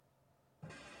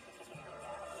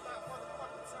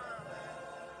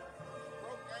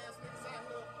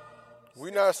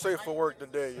We not safe for work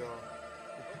today, y'all.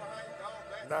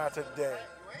 Not today.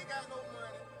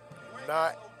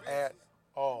 Not at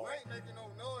all.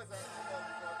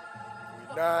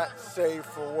 We not safe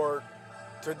for work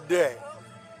today.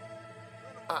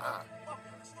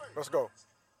 Let's go.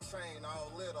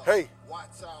 Hey.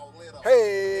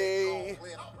 Hey.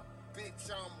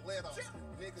 Bitch, I'm lit up.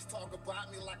 Niggas talk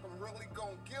about me like I'm really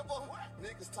gon' give up.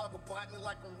 Niggas talk about me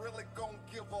like I'm really gon'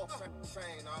 give up.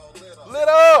 Chain all lit up. Lit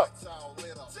up. Watch all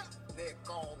lit up. Neck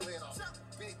all lit up.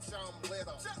 Bitch, I'm lit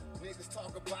up. Niggas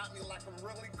talk about me like I'm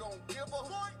really gon' give up.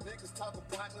 Niggas talk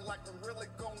about me like I'm really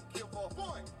gon' give up.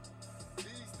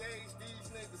 These days,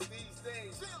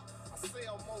 I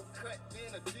sell more cut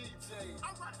than a DJ.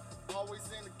 Always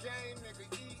in the game, nigga.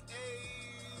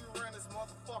 EA ran this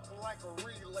motherfucker like a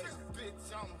relay.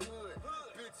 Bitch, I'm hood.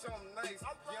 Bitch, I'm nice.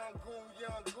 Young goon,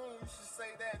 you should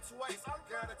say that twice.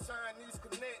 Got a Chinese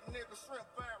connect, nigga, shrimp,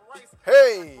 fat rice.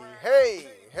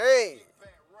 Hey.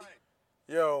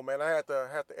 Yo, man, I had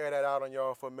to air that out on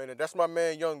y'all for a minute. That's my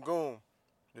man, Young Goon.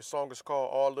 The song is called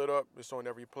All Lit Up. It's on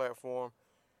every platform.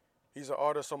 He's an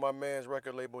artist on my man's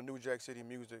record label, New Jack City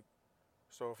Music.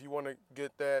 So if you want to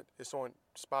get that, it's on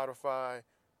Spotify,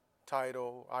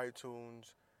 Tidal,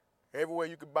 iTunes. Everywhere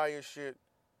you can buy your shit,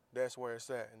 that's where it's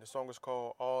at. And the song is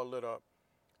called All Lit Up.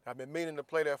 I've been meaning to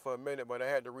play that for a minute, but I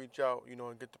had to reach out,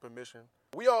 and get the permission.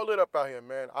 We all lit up out here,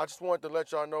 man. I just wanted to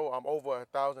let y'all know I'm over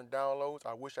 1,000 downloads.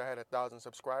 I wish I had 1,000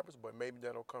 subscribers, but maybe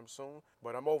that'll come soon.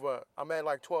 But I'm at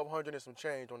like 1,200 and some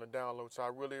change on the download, so I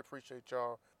really appreciate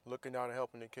y'all looking out and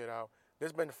helping the kid out.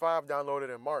 There's been 5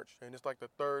 downloaded in March, and it's like the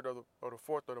 3rd or the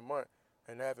 4th of the month,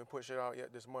 and I haven't pushed it out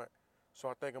yet this month. So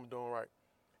I think I'm doing right.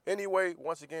 Anyway,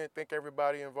 once again, thank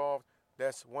everybody involved.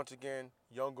 That's, once again,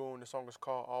 Young Goon. The song is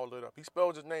called All Lit Up. He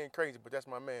spells his name crazy, but that's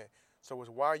my man. So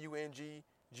it's YUNGGUNE.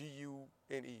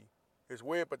 It's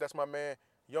weird, but that's my man,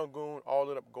 Young Goon, All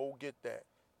Lit Up. Go get that.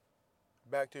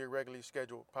 Back to your regularly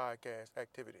scheduled podcast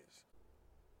activities.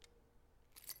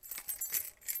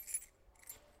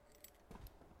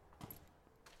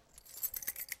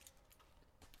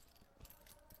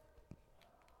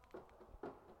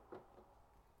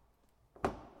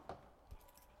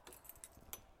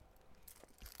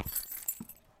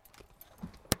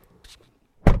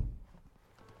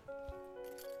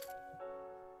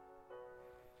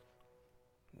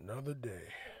 Another day.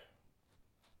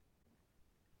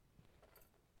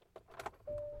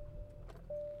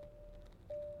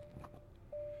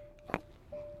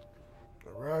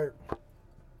 All right,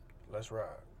 let's ride.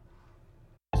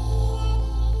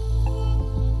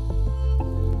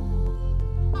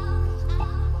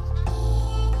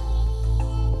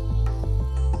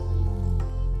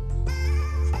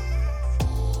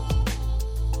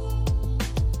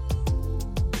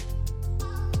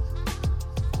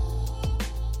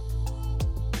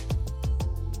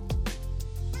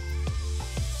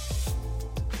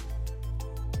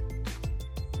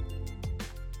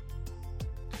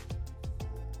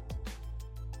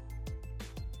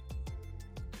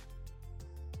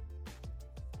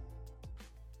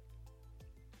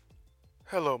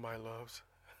 Hello, my loves.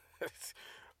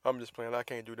 I'm just playing. I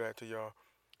can't do that to y'all.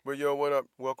 But yo, what up?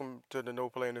 Welcome to the No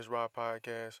Playing This Ride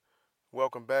podcast.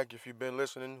 Welcome back if you've been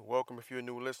listening. Welcome if you're a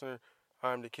new listener.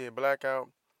 I'm the Kid Blackout,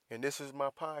 and this is my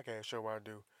podcast show I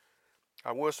do.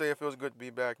 I will say it feels good to be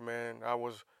back, man. I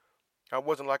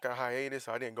wasn't like a hiatus.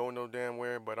 I didn't go no damn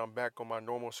where, but I'm back on my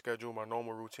normal schedule, my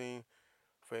normal routine.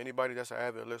 For anybody that's an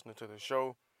avid listener to the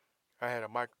show,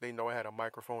 they know I had a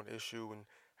microphone issue and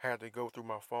had to go through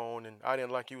my phone, and I didn't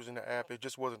like using the app. It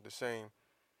just wasn't the same.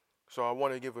 So I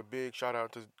want to give a big shout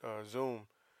out to Zoom.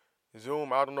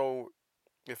 Zoom, I don't know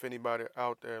if anybody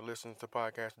out there listens to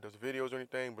podcasts and does videos or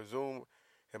anything, but Zoom,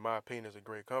 in my opinion, is a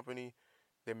great company.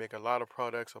 They make a lot of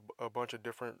products, a bunch of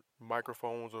different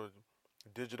microphones or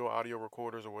digital audio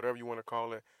recorders or whatever you want to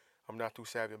call it. I'm not too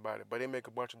savvy about it, but they make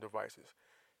a bunch of devices.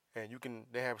 And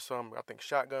they have some, I think,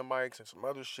 shotgun mics and some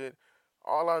other shit.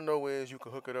 All I know is you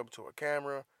can hook it up to a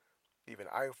camera, even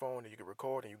iPhone, and you can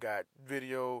record, and you got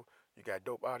video, you got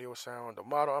dope audio sound. The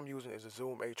model I'm using is a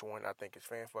Zoom H1. I think it's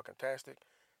fan-fucking-tastic.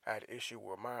 I had an issue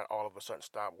where mine all of a sudden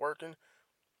stopped working.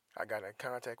 I got in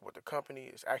contact with the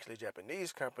company. It's actually a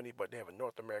Japanese company, but they have a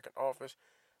North American office.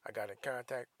 I got in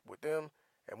contact with them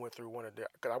and went through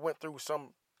because I went through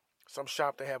some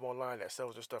shop they have online that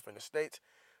sells their stuff in the States.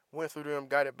 Went through them,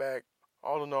 got it back.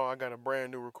 All in all, I got a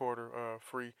brand new recorder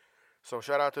free. So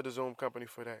shout out to the Zoom company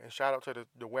for that. And shout out to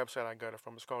the website I got it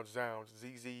from. It's called Zounds,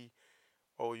 ZZOUNDS.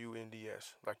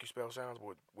 Like you spell sounds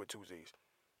with 2 Z's.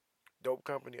 Dope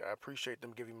company. I appreciate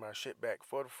them giving my shit back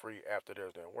for the free after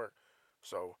theirs didn't work.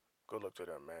 So good luck to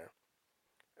them, man.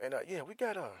 And yeah, we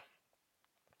got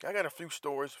I got a few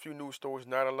stories, a few news stories,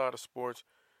 not a lot of sports,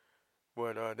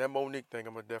 but that Monique thing,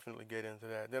 I'm gonna definitely get into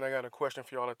that. Then I got a question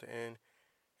for y'all at the end,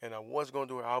 and I was gonna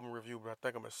do an album review, but I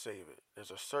think I'm gonna save it.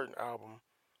 There's a certain album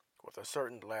with a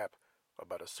certain lap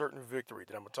about a certain victory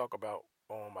that I'm gonna talk about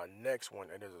on my next one,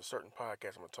 and there's a certain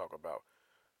podcast I'm gonna talk about.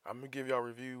 I'm gonna give y'all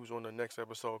reviews on the next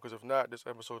episode, because if not, this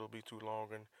episode will be too long,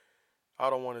 and I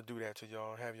don't want to do that to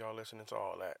y'all and have y'all listening to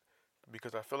all that,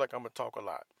 because I feel like I'm gonna talk a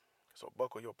lot. So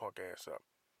buckle your punk ass up.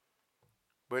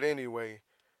 But anyway,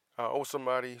 I owe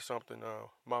somebody something.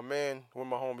 My man, one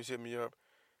of my homies hit me up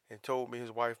and told me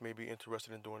his wife may be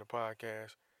interested in doing a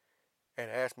podcast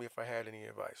and asked me if I had any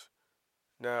advice.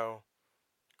 Now,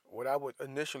 what I would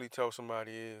initially tell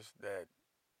somebody is that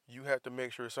you have to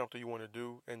make sure it's something you want to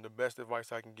do, and the best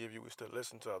advice I can give you is to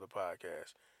listen to other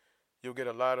podcasts. You'll get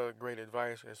a lot of great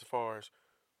advice as far as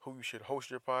who you should host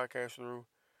your podcast through,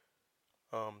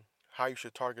 how you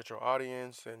should target your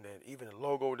audience, and then even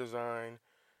logo design.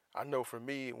 I know for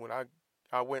me, when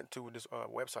I went to this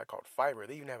website called Fiverr.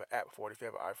 They even have an app for it if you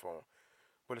have an iPhone,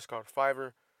 but it's called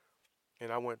Fiverr.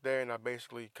 And I went there and I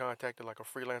basically contacted like a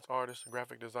freelance artist,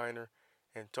 graphic designer,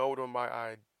 and told him my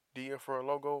idea for a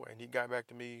logo, and he got back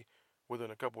to me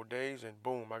within a couple of days, and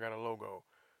boom, I got a logo.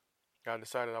 I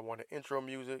decided I wanted intro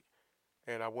music,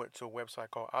 and I went to a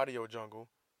website called Audio Jungle,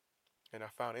 and I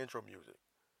found intro music.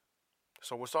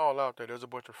 So it's all out there. There's a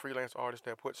bunch of freelance artists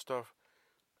that put stuff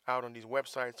out on these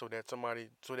websites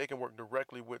so they can work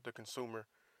directly with the consumer.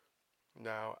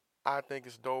 Now, I think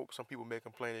it's dope. Some people may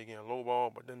complain they're getting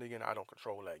lowball, but then again, I don't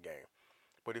control that game.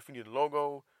 But if you need a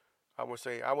logo, I would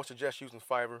suggest using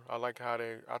Fiverr.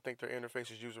 I think their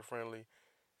interface is user friendly,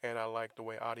 and I like the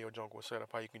way Audio Jungle is set up.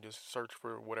 How you can just search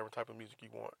for whatever type of music you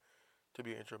want to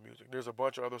be intro music. There's a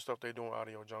bunch of other stuff they do on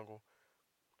Audio Jungle.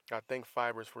 I think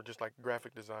Fiverr is for just like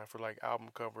graphic design for like album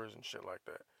covers and shit like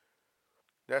that.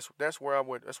 That's where I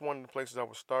would. That's one of the places I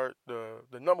would start.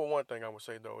 The number one thing I would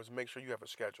say though is make sure you have a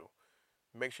schedule.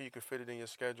 Make sure you can fit it in your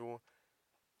schedule.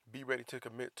 Be ready to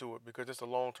commit to it because it's a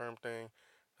long term thing.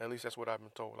 At least that's what I've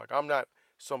been told. Like I'm not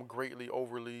some greatly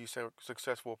overly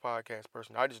successful podcast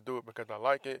person. I just do it because I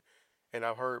like it, and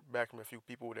I've heard back from a few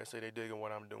people that say they dig in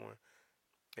what I'm doing,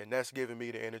 and that's giving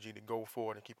me the energy to go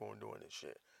forward and keep on doing this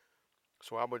shit.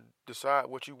 So I would decide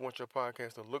what you want your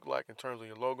podcast to look like in terms of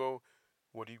your logo,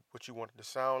 what you want it to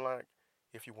sound like,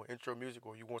 if you want intro music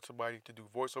or you want somebody to do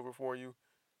voiceover for you.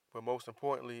 But most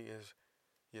importantly is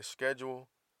your schedule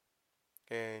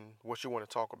and what you want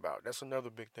to talk about. That's another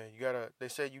big thing. They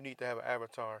say you need to have an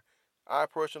avatar. I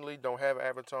personally don't have an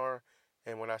avatar,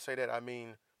 and when I say that I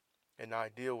mean an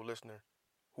ideal listener.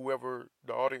 Whoever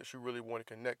the audience you really want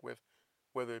to connect with,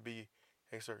 whether it be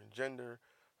a certain gender,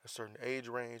 a certain age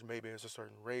range, maybe it's a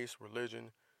certain race,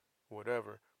 religion,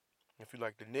 whatever. If you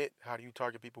like to knit, how do you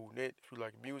target people who knit? If you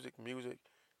like music, music.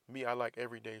 Me, I like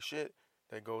everyday shit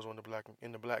that goes on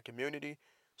in the black community.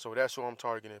 So that's who I'm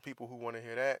targeting. People who want to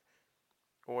hear that,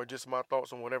 or just my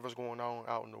thoughts on whatever's going on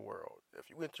out in the world. If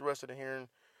you're interested in hearing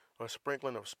a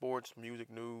sprinkling of sports,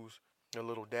 music, news, a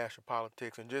little dash of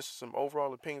politics, and just some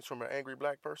overall opinions from an angry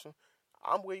black person,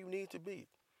 I'm where you need to be.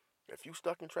 If you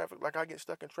stuck in traffic like I get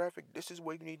stuck in traffic, this is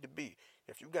where you need to be.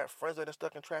 If you got friends that are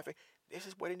stuck in traffic, this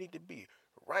is where they need to be.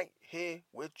 Right here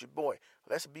with your boy.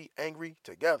 Let's be angry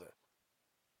together.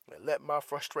 And let my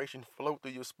frustration flow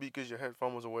through your speakers, your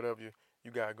headphones, or whatever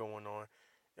you got going on.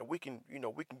 And we can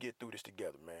get through this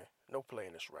together, man. No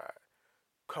playing this ride.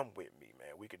 Come with me,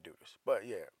 man. We could do this. But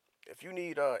yeah, if you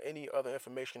need any other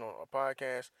information on a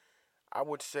podcast, I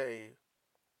would say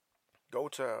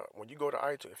when you go to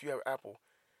iTunes. If you have Apple,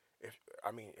 if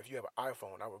you have an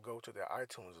iPhone, I would go to the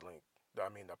iTunes link. The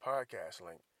podcast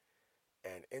link,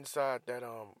 and inside that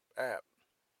app,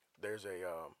 there's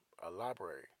a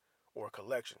library or a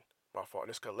collection. My fault.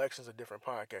 There's collections of different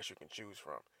podcasts you can choose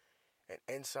from, and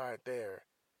inside there,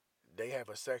 they have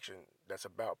a section that's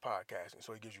about podcasting.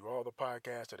 So it gives you all the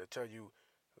podcasts that'll tell you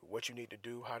what you need to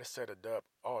do, how to set it up,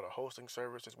 all the hosting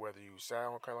services, whether you use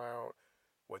SoundCloud,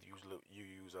 whether you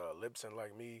use Libsyn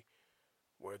like me,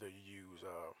 whether you use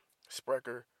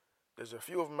Spreaker. There's a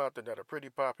few of them out there that are pretty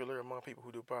popular among people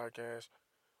who do podcasts.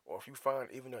 Or if you find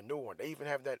even a new one, they even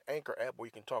have that Anchor app where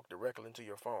you can talk directly into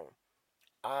your phone.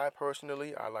 I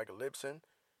like Libsyn.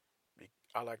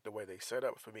 I like the way they set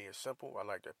up. For me, it's simple. I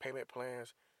like their payment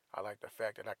plans. I like the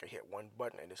fact that I can hit one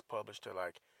button and it's published to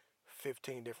like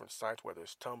 15 different sites, whether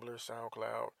it's Tumblr,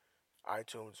 SoundCloud,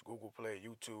 iTunes, Google Play,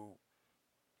 YouTube.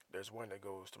 There's one that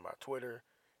goes to my Twitter,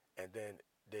 and then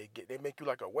they make you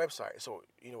like a website. So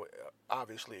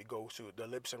obviously it goes to the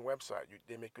Libsyn website.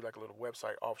 They make you like a little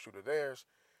website offshoot of theirs,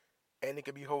 and it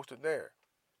can be hosted there.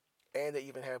 And they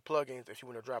even have plugins if you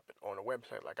want to drop it on a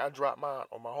website. Like I dropped mine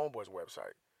on my homeboy's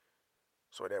website,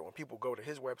 so that when people go to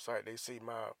his website, they see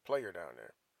my player down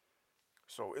there.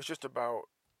 So it's just about,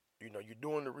 you're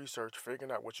doing the research,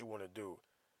 figuring out what you want to do,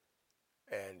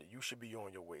 and you should be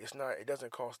on your way. It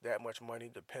doesn't cost that much money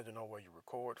depending on where you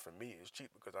record. For me, it's cheap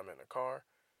because I'm in a car.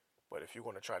 But if you're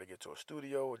going to try to get to a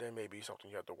studio, then maybe something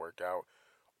you have to work out.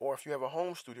 Or if you have a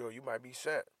home studio, you might be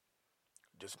set.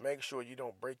 Just make sure you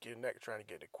don't break your neck trying to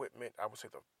get equipment. I would say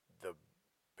the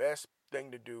best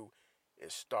thing to do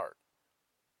is start.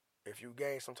 If you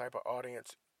gain some type of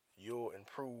audience, you'll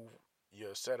improve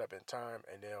your setup in time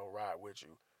and they'll ride with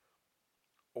you.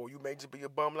 Or you may just be a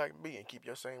bum like me and keep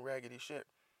your same raggedy shit.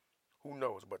 Who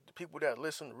knows? But the people that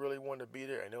listen really want to be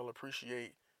there and they'll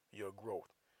appreciate your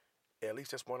growth. At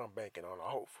least that's what I'm banking on.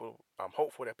 I'm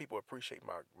hopeful that people appreciate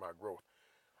my growth.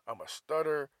 I'm a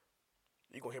stutter.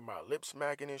 You're going to hear my lips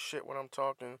smacking and shit when I'm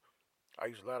talking. I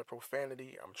use a lot of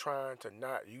profanity. I'm trying to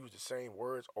not use the same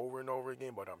words over and over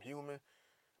again, but I'm human.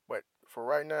 But for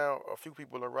right now, a few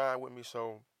people are riding with me,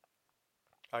 so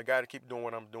I got to keep doing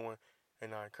what I'm doing.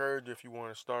 And I encourage you, if you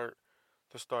want to start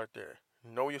there.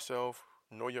 Know yourself,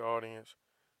 know your audience,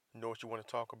 know what you want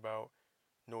to talk about,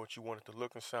 know what you want it to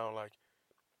look and sound like,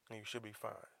 and you should be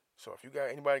fine. So if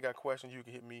anybody got questions, you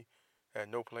can hit me at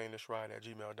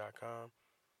noplayinthisride@gmail.com,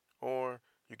 or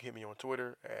you can hit me on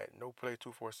Twitter at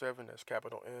noplay247. That's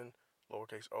capital N,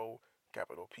 lowercase o,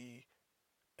 capital P,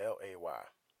 LAY.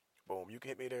 Boom. You can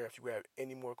hit me there if you have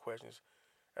any more questions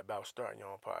about starting your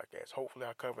own podcast. Hopefully,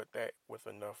 I covered that with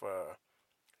enough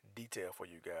detail for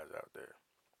you guys out there.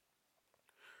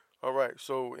 All right.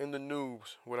 So in the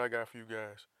news, what I got for you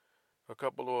guys, a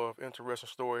couple of interesting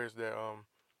stories that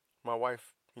my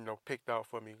wife, picked out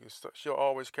for me. She'll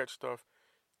always catch stuff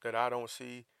that I don't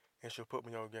see, and she'll put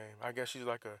me on game. I guess she's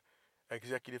like a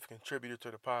executive contributor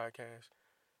to the podcast.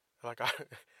 Like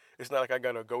it's not like I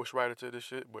got a ghostwriter to this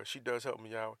shit, but she does help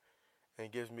me out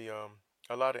and gives me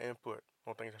a lot of input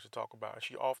on things I should talk about. And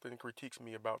she often critiques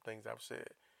me about things I've said.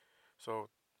 So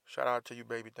shout out to you,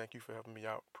 baby. Thank you for helping me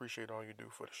out. Appreciate all you do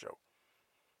for the show.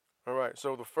 All right.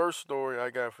 So the first story I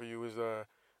got for you is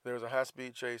there was a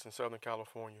high-speed chase in Southern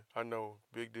California. I know,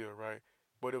 big deal, right?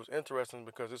 But it was interesting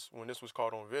because when this was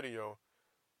caught on video,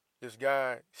 this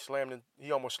guy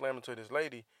he almost slammed into this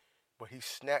lady, but he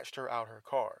snatched her out her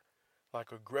car,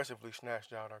 like aggressively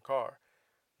snatched out her car.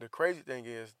 The crazy thing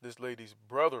is, this lady's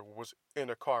brother was in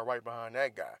the car right behind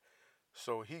that guy.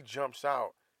 So he jumps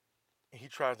out and he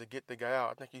tries to get the guy out.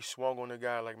 I think he swung on the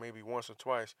guy like maybe once or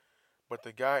twice, but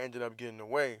the guy ended up getting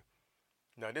away.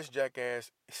 Now this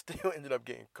jackass still ended up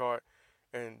getting caught,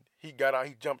 and he got out.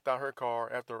 He jumped out her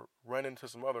car after running into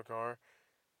some other car,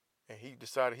 and he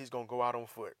decided he's gonna go out on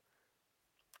foot.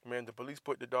 Man, the police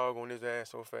put the dog on his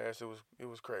ass so fast it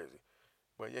was crazy.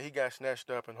 But yeah, he got snatched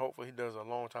up, and hopefully he does a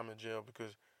long time in jail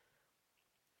because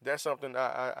that's something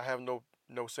I have no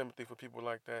sympathy for people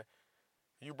like that.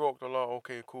 You broke the law,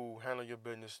 okay, cool, handle your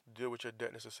business, deal with your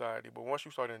debt in society. But once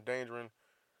you start endangering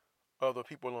other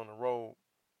people on the road,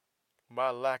 my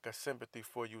lack of sympathy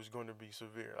for you is going to be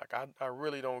severe. Like I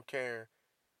really don't care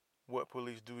what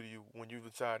police do to you when you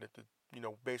decided to,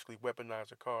 basically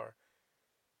weaponize a car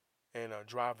and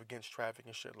drive against traffic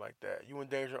and shit like that. You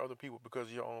endanger other people because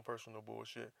of your own personal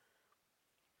bullshit.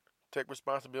 Take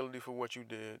responsibility for what you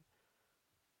did,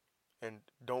 and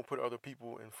don't put other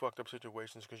people in fucked up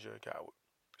situations because you're a coward.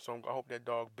 So I hope that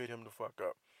dog bit him the fuck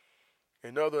up.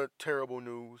 In other terrible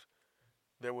news,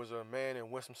 there was a man in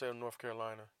Winston-Salem, North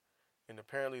Carolina, and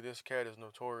apparently this cat is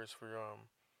notorious for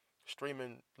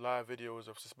streaming live videos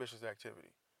of suspicious activity.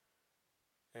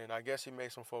 And I guess he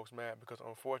made some folks mad because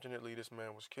unfortunately this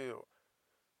man was killed.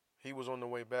 He was on the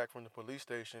way back from the police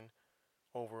station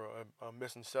over a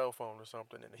missing cell phone or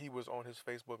something, and he was on his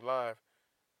Facebook Live,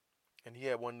 and he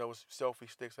had one of those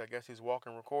selfie sticks. I guess he's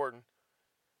walking recording,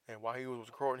 and while he was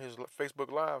recording his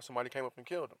Facebook Live, somebody came up and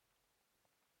killed him.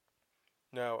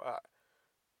 Now,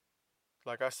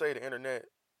 like I say, the internet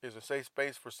is a safe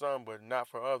space for some, but not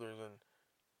for others, and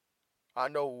I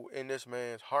know in this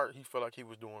man's heart, he felt like he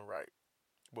was doing right.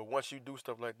 But once you do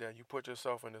stuff like that, you put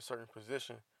yourself in a certain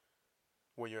position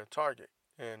where you're a target.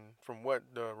 And from what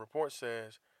the report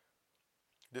says,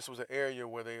 this was an area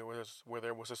where there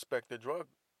was suspected drug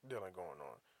dealing going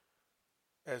on.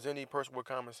 As any person with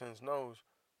common sense knows,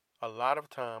 a lot of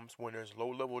times when there's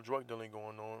low-level drug dealing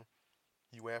going on,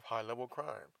 you have high-level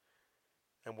crime.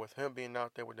 And with him being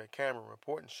out there with that camera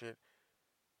reporting shit,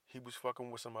 he was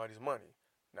fucking with somebody's money.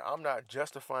 Now, I'm not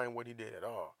justifying what he did at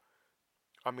all.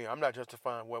 I'm not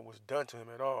justifying what was done to him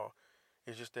at all.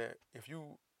 It's just that if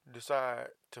you decide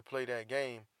to play that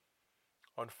game,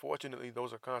 Unfortunately,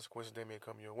 those are consequences that may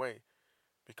come your way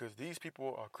because these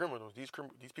people are criminals. These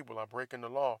people are breaking the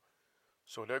law,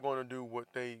 so they're going to do what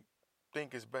they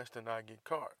think is best to not get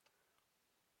caught.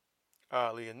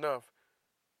 Oddly enough,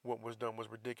 what was done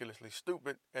was ridiculously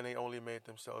stupid, and they only made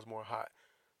themselves more hot.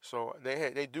 So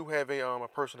they do have a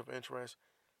person of interest.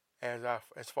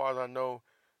 As far as I know,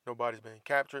 nobody's been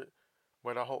captured,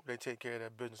 but I hope they take care of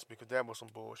that business because that was some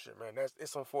bullshit, man.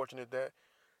 It's unfortunate that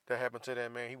happened to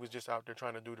that man. He was just out there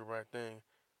trying to do the right thing,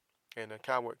 and a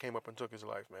coward came up and took his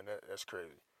life, man. That's crazy.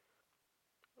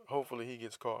 Hopefully he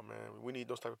gets caught, man. We need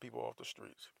those type of people off the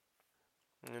streets.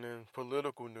 And then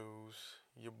political news,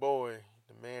 your boy,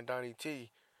 the man Donnie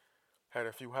T, had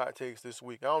a few hot takes this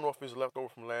week. I don't know if it's left over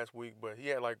from last week, but he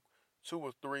had like two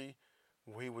or three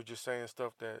where he was just saying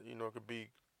stuff that could be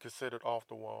considered off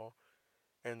the wall.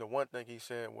 And the one thing he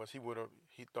said was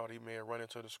he thought he may have run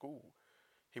into the school.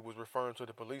 He was referring to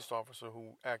the police officer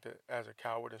who acted as a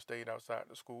coward and stayed outside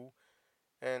the school.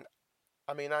 And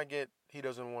I mean, I get he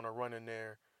doesn't want to run in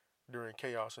there during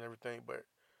chaos and everything, but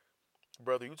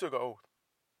brother, you took an oath.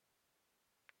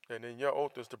 And then your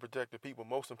oath is to protect the people,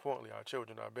 most importantly, our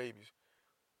children, our babies.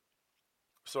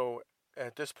 So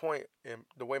at this point, in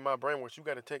the way my brain works, you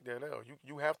got to take that L.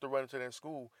 You have to run into that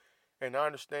school. And I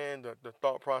understand the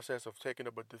thought process of taking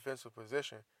up a defensive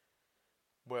position,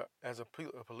 but as a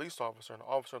police officer and an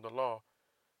officer of the law,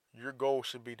 your goal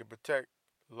should be to protect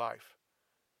life.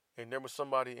 And there was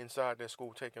somebody inside that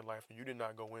school taking life, and you did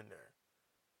not go in there.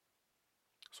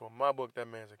 So in my book, that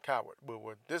man's a coward. But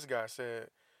what this guy said,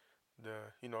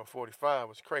 the 45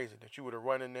 was crazy. That you would have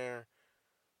run in there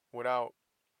without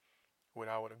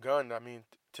a gun. I mean,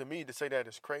 to me, to say that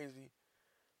is crazy.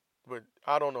 But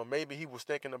I don't know. Maybe he was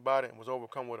thinking about it and was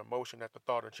overcome with emotion at the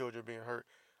thought of children being hurt.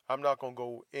 I'm not gonna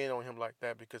go in on him like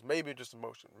that because maybe it's just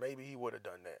emotion. Maybe he would have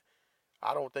done that.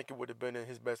 I don't think it would have been in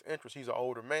his best interest. He's an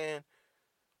older man,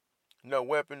 no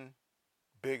weapon,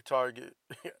 big target.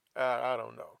 I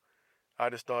don't know.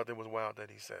 I just thought it was wild that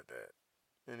he said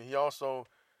that. And he also,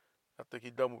 I think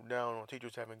he doubled down on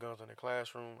teachers having guns in the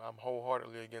classroom. I'm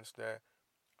wholeheartedly against that.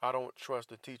 I don't trust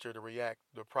the teacher to react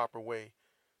the proper way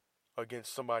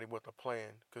against somebody with a plan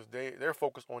because they're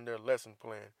focused on their lesson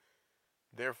plan.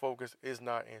 Their focus is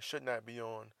not and should not be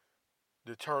on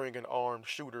deterring an armed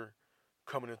shooter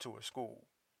coming into a school.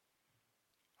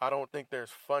 I don't think there's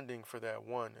funding for that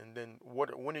one. And then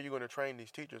when are you going to train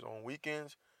these teachers on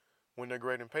weekends when they're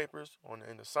grading papers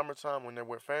in the summertime when they're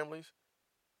with families?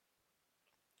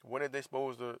 When are they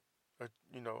supposed to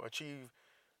achieve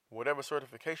whatever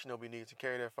certification they'll be needed to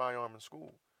carry that firearm in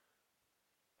school?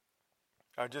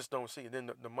 I just don't see it. Then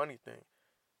the money thing.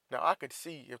 Now I could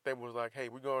see if they was like, hey,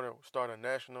 we're going to start a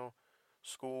national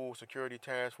school security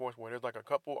task force where there's like a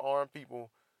couple armed people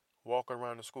walking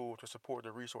around the school to support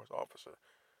the resource officer.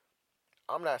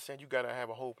 I'm not saying you got to have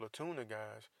a whole platoon of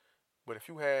guys, but if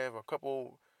you have a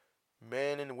couple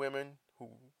men and women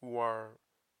who are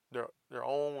their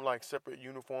own like separate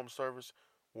uniform service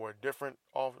or a different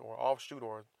offshoot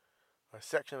or a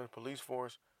section of the police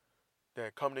force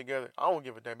that come together, I don't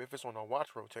give a damn if it's on a watch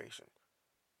rotation.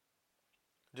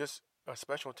 Just a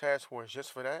special task force just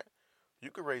for that,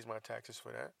 you could raise my taxes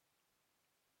for that.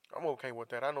 I'm okay with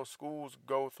that. I know schools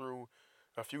go through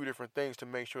a few different things to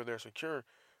make sure they're secure,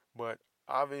 but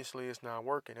obviously it's not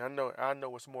working. I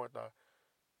know it's more at the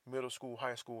middle school,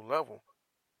 high school level,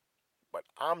 but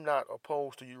I'm not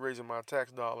opposed to you raising my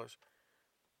tax dollars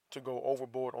to go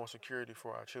overboard on security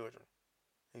for our children.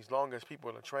 As long as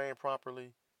people are trained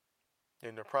properly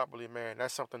and they're properly manned,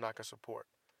 that's something I can support.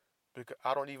 Because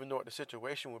I don't even know what the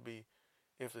situation would be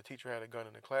if the teacher had a gun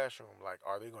in the classroom. Like,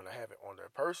 are they going to have it on their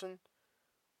person?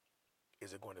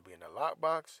 Is it going to be in a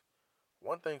lockbox?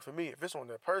 One thing for me, if it's on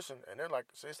their person and they're like,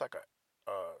 say it's like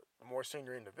a more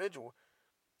senior individual,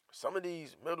 some of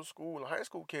these middle school and high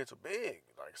school kids are big.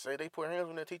 Like, say they put hands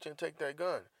on their teacher and take that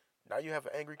gun. Now you have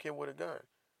an angry kid with a gun.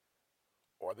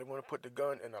 Or they're going to put the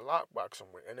gun in a lockbox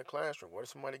somewhere in the classroom. What if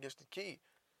somebody gets the key?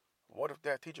 What if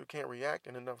that teacher can't react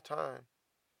in enough time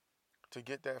to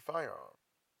get that firearm?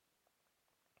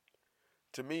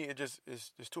 To me, it just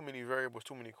is. There's too many variables,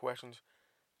 too many questions.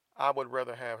 I would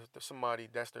rather have somebody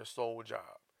that's their sole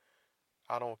job.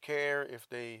 I don't care if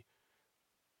they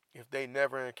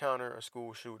never encounter a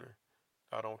school shooter.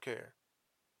 I don't care.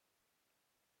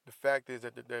 The fact is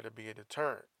that there to be a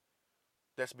deterrent.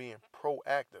 That's being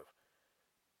proactive.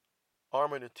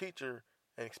 Arming the teacher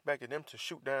and expecting them to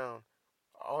shoot down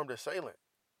an armed assailant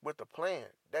with a plan.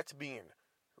 That's being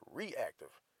reactive.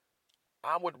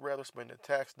 I would rather spend the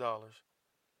tax dollars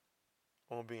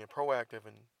on being proactive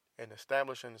and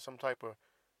establishing some type of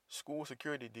school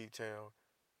security detail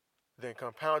than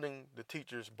compounding the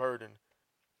teacher's burden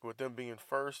with them being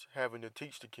first, having to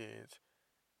teach the kids,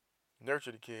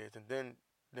 nurture the kids, and then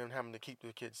them having to keep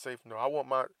the kids safe. No, I want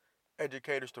my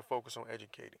educators to focus on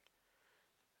educating.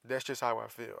 That's just how I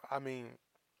feel. I mean,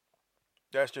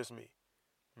 that's just me.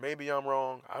 Maybe I'm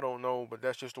wrong. I don't know, but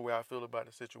that's just the way I feel about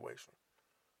the situation.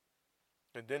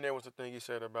 And then there was the thing he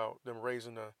said about them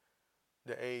raising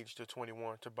the age to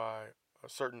 21 to buy a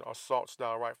certain assault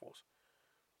style rifles,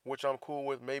 which I'm cool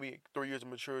with. Maybe 3 years of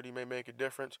maturity may make a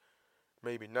difference.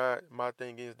 Maybe not. My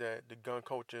thing is that the gun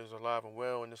culture is alive and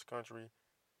well in this country.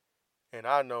 And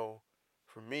I know,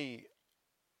 for me,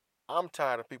 I'm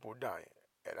tired of people dying.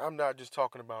 And I'm not just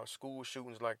talking about school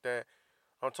shootings like that.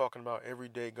 I'm talking about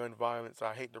everyday gun violence.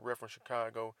 I hate to reference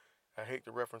Chicago. I hate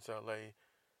to reference LA.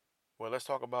 Well, let's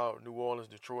talk about New Orleans,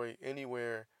 Detroit,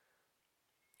 anywhere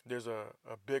there's a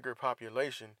bigger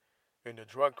population and the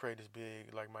drug trade is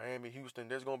big, like Miami, Houston,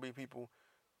 there's going to be people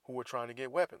who are trying to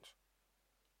get weapons.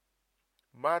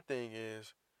 My thing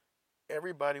is,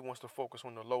 everybody wants to focus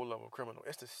on the low level criminal.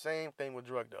 It's the same thing with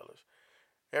drug dealers.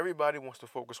 Everybody wants to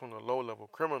focus on the low level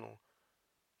criminal.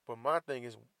 But my thing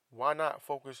is, why not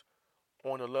focus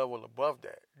on the level above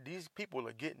that? These people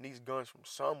are getting these guns from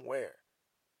somewhere.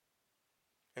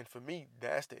 And for me,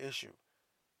 that's the issue.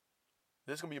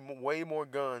 There's going to be way more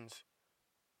guns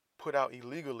put out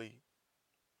illegally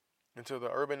into the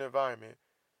urban environment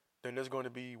than there's going to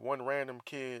be one random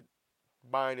kid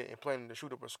buying it and planning to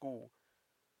shoot up a school.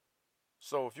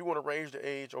 So if you want to raise the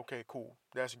age, okay, cool.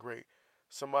 That's great.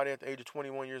 Somebody at the age of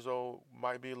 21 years old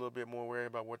might be a little bit more worried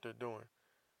about what they're doing.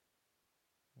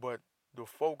 But the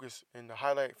focus and the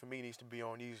highlight for me needs to be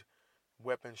on these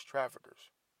weapons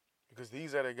traffickers. Because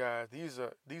these are the guys, these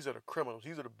are the criminals,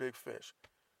 these are the big fish.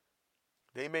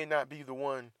 They may not be the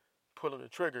one pulling the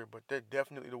trigger, but they're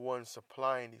definitely the ones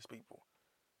supplying these people.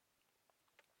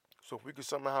 So if we could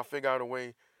somehow figure out a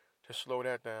way to slow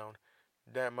that down,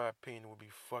 that in my opinion would be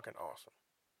fucking awesome.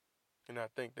 And I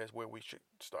think that's where we should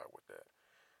start with that.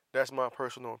 That's my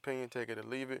personal opinion, take it or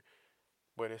leave it,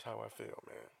 but it's how I feel,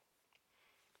 man.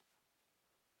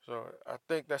 So I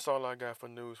think that's all I got for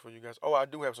news for you guys. Oh, I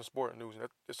do have some sport news.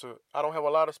 I don't have a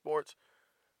lot of sports,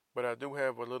 but I do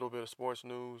have a little bit of sports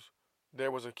news.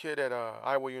 There was a kid at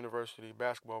Iowa University,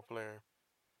 basketball player,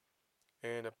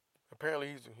 and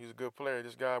apparently he's a good player.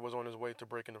 This guy was on his way to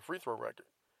breaking the free throw record,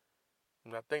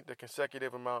 and I think the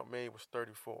consecutive amount made was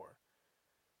 34.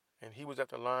 And he was at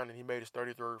the line and he made his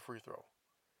 33rd free throw.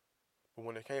 But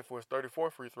when it came for his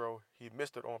 34th free throw, he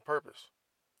missed it on purpose.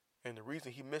 And the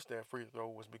reason he missed that free throw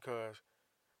was because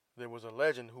there was a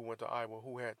legend who went to Iowa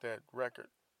who had that record,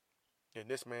 and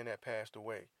this man had passed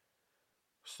away.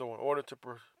 So in order to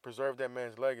preserve that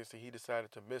man's legacy, he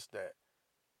decided to miss that.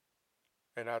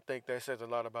 And I think that says a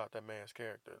lot about that man's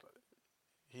character.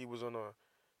 He was on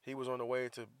the way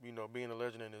to being a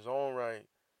legend in his own right,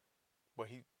 but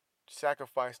he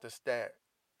sacrificed the stat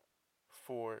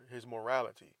for his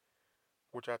morality,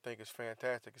 which I think is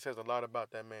fantastic. It says a lot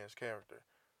about that man's character.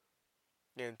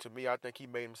 And to me, I think he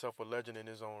made himself a legend in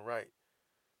his own right.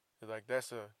 It's like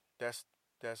that's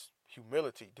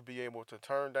humility to be able to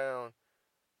turn down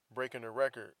breaking a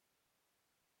record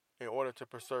in order to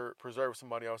preserve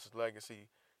somebody else's legacy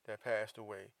that passed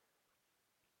away.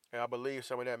 And I believe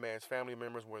some of that man's family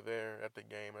members were there at the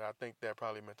game, and I think that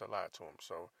probably meant a lot to him.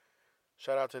 So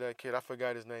shout out to that kid. I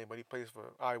forgot his name, but he plays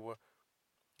for Iowa,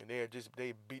 and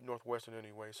they beat Northwestern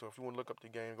anyway. So if you want to look up the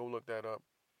game, go look that up.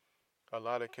 A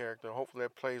lot of character. Hopefully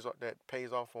that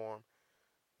pays off for him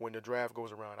when the draft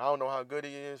goes around. I don't know how good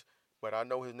he is, but I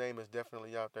know his name is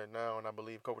definitely out there now, and I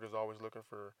believe coach is always looking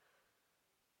for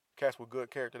cats with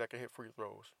good character that can hit free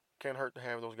throws. Can't hurt to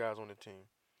have those guys on the team.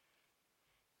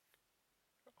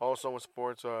 Also in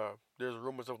sports, there's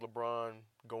rumors of LeBron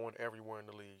going everywhere in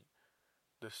the league.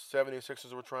 The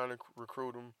 76ers were trying to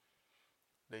recruit him.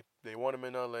 They want him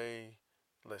in LA.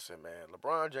 Listen, man,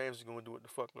 LeBron James is going to do what the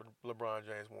fuck LeBron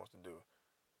James wants to do.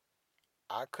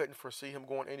 I couldn't foresee him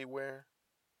going anywhere.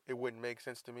 It wouldn't make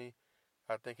sense to me.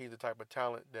 I think he's the type of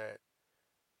talent that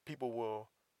people will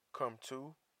come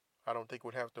to. I don't think he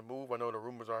would have to move. I know the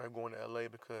rumors are him going to LA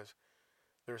because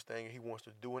there's things he wants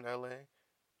to do in LA.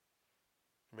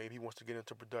 Maybe he wants to get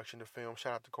into production of film.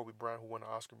 Shout out to Kobe Bryant, who won the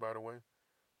Oscar, by the way.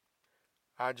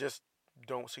 I just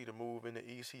don't see the move in the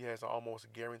East. He has an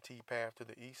almost guaranteed path to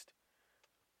the East.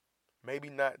 Maybe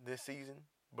not this season,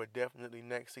 but definitely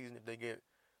next season if they get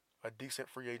a decent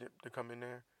free agent to come in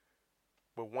there.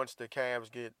 But once the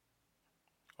Cavs get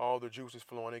all the juices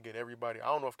flowing, they get everybody. I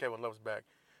don't know if Kevin Love's back,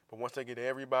 but once they get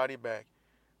everybody back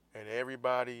and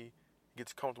everybody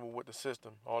gets comfortable with the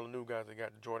system, all the new guys they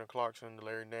got, the Jordan Clarkson, the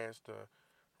Larry Nance, the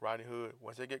Rodney Hood,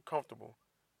 once they get comfortable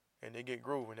and they get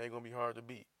grooving, they're going to be hard to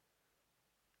beat.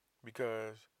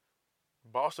 because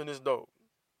Boston is dope,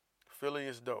 Philly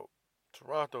is dope,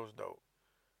 Toronto's dope,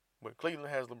 but Cleveland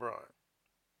has LeBron.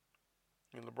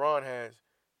 And LeBron has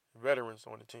veterans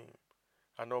on the team.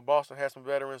 I know Boston has some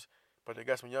veterans, but they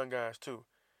got some young guys too.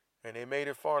 And they made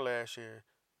it far last year,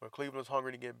 but Cleveland's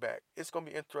hungry to get back. It's going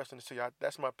to be interesting to see.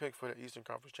 That's my pick for the Eastern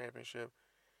Conference Championship.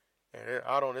 And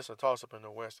it's a toss-up in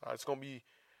the West. It's going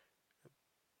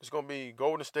to be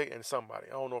Golden State and somebody.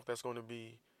 I don't know if that's going to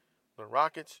be the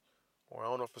Rockets or I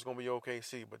don't know if it's going to be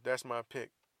OKC, but that's my pick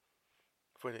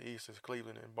for the East is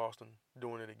Cleveland and Boston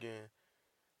doing it again.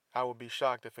 I would be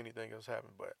shocked if anything else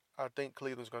happened, but I think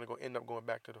Cleveland's going to end up going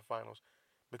back to the finals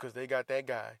because they got that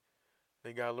guy.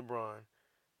 They got LeBron,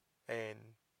 and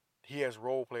he has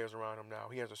role players around him now.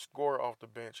 He has a scorer off the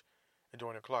bench in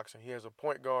Jordan Clarkson. He has a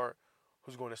point guard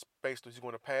who's going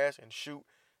to pass and shoot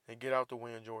and get out the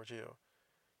way in George Hill.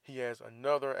 He has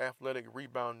another athletic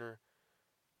rebounder,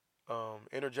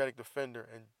 energetic defender,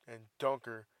 and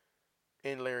dunker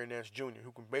in Larry Nance Jr.,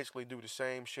 who can basically do the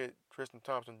same shit Tristan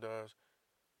Thompson does,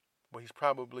 but he's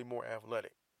probably more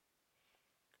athletic.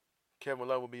 Kevin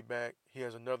Love will be back. He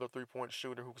has another three-point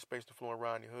shooter who can space the floor,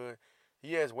 Rodney Hood.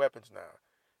 He has weapons now.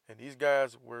 And these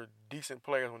guys were decent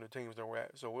players on the teams they were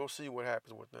at. So we'll see what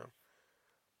happens with them.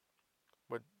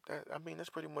 But that's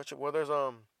pretty much it. Well, there's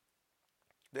the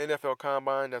NFL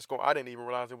Combine I didn't even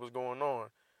realize it was going on.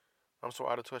 I'm so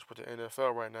out of touch with the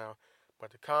NFL right now.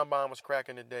 But the Combine was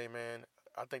cracking today, man.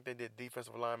 I think they did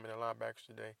defensive linemen and linebackers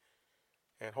today.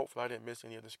 And hopefully I didn't miss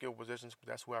any of the skill positions.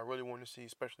 That's who I really want to see,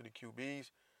 especially the QBs.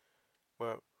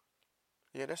 But,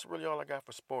 yeah, that's really all I got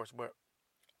for sports. But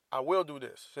I will do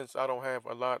this. Since I don't have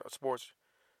a lot of sports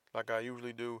like I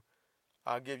usually do,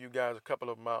 I'll give you guys a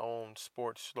couple of my own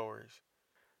sports stories.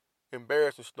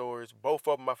 Embarrassing stories. Both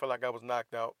of them I feel like I was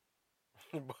knocked out.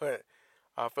 But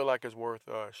I feel like it's worth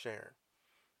sharing.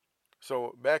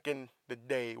 So back in the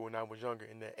day when I was younger,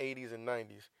 in the 80s and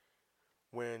 90s,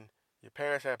 when your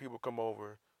parents had people come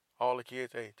over, all the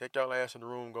kids, hey, take y'all ass in the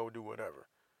room, go do whatever.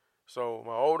 So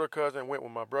my older cousin went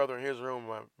with my brother in his room.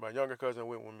 My younger cousin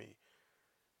went with me.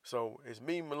 So it's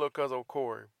me and my little cousin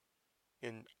Corey.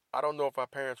 And I don't know if our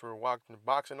parents were watching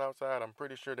boxing outside. I'm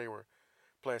pretty sure they were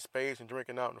playing spades and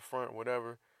drinking out in the front,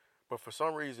 whatever. But for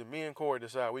some reason, me and Corey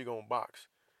decided we gonna box.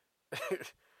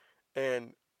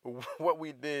 And what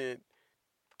we did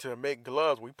to make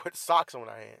gloves, we put socks on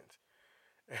our hands.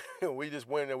 And we just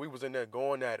went in there. We was in there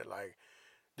going at it, like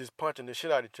just punching the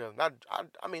shit out of each other.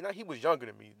 He was younger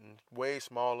than me, and way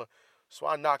smaller. So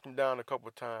I knocked him down a couple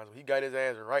of times. He got his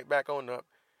ass right back on up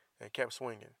and kept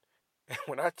swinging. And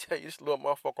when I tell you, this little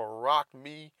motherfucker rocked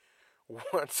me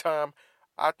one time,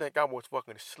 I think I was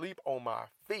fucking asleep on my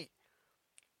feet.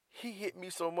 He hit me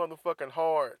so motherfucking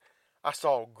hard, I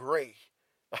saw gray.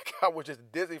 Like I was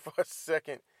just dizzy for a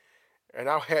second. And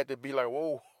I had to be like,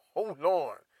 whoa, hold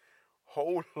on.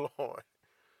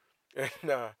 And,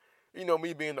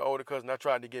 me being the older cousin, I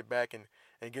tried to get back and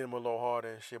get him a little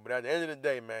harder and shit. But at the end of the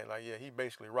day, man, like, yeah, he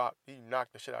basically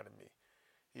knocked the shit out of me.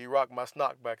 He rocked my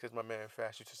snock back, as my man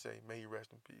Fast used to say. May he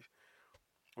rest in peace.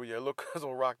 Well, yeah, little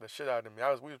cousin rocked the shit out of me.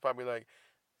 We was probably like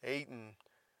 8 and,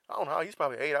 I don't know how, he's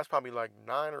probably 8. I was probably like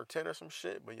 9 or 10 or some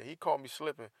shit. But yeah, he caught me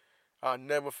slipping. I'll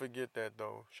never forget that,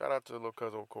 though. Shout out to the little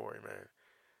cousin Corey, man.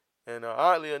 And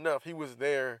oddly enough, he was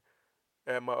there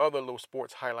at my other little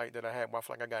sports highlight that I had. I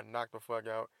feel like I got knocked the fuck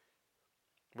out.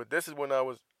 But this is when I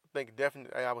was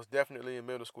definitely in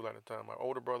middle school at the time. My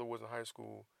older brother was in high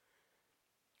school.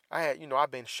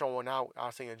 I've been showing out, I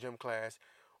say in gym class,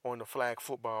 on the flag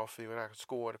football field. I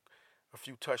scored a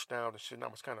few touchdowns and shit. And I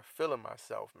was kind of feeling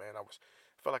myself, man. I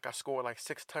felt like I scored like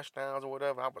 6 touchdowns or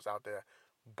whatever. I was out there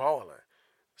balling.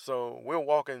 So we're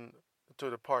walking to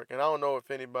the park, and I don't know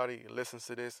if anybody listens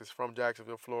to this is from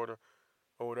Jacksonville, Florida,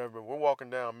 or whatever. But we're walking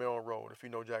down Mill Road, if you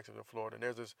know Jacksonville, Florida, and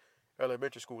there's this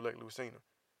elementary school, Lake Lucina.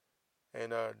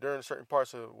 And during certain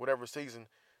parts of whatever season,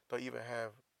 they'll even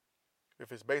have,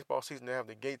 if it's baseball season, they have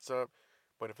the gates up.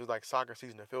 But if it's like soccer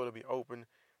season, the field will be open.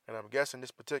 And I'm guessing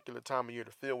this particular time of year,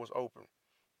 the field was open.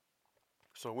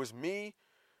 So it was me,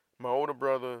 my older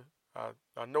brother.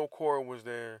 I know Corey was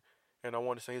there, and I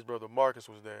want to say his brother Marcus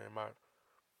was there. And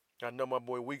I know my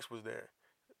boy Weeks was there.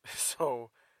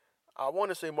 So I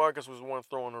want to say Marcus was the one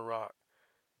throwing a rock.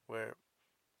 Where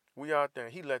we out there,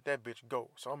 he let that bitch go.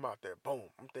 So I'm out there, boom.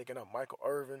 I'm thinking of Michael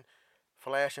Irvin,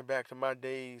 flashing back to my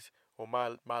days or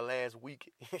my last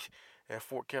week at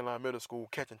Fort Caroline Middle School,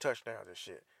 catching touchdowns and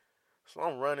shit. So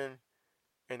I'm running,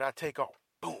 and I take off.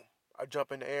 Boom. I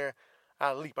jump in the air.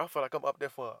 I leap. I feel like I'm up there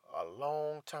for a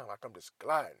long time, like I'm just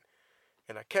gliding.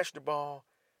 And I catch the ball,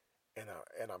 and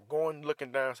I'm going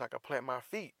looking down so I can plant my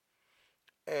feet.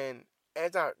 And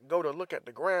As I go to look at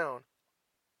the ground,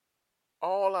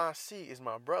 all I see is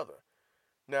my brother.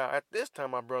 Now, at this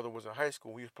time, my brother was in high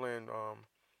school. He's playing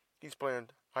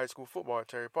high school football at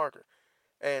Terry Parker.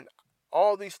 And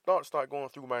all these thoughts start going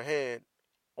through my head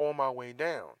on my way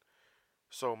down.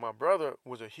 So my brother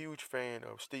was a huge fan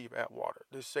of Steve Atwater,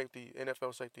 this safety,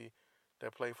 NFL safety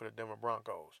that played for the Denver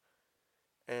Broncos.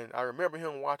 And I remember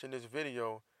him watching this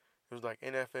video. It was like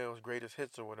NFL's greatest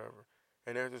hits or whatever.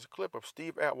 And there's this clip of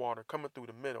Steve Atwater coming through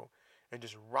the middle and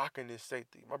just rocking this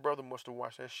safety. My brother must have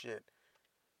watched that shit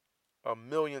a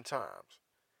million times.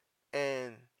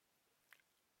 And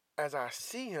as I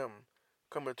see him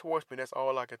coming towards me, that's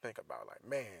all I can think about. Like,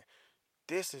 man,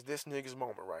 this is this nigga's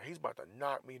moment, right? He's about to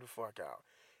knock me the fuck out.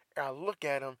 And I look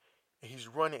at him, and he's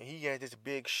running. He has this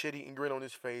big shit-eating grin on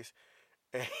his face,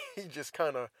 and he just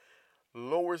kind of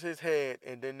lowers his head,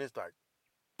 and then it's like,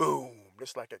 boom.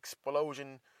 It's like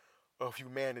explosion of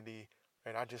humanity,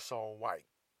 and I just saw white.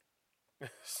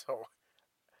 So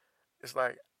it's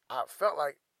like I felt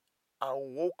like I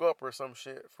woke up or some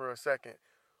shit for a second,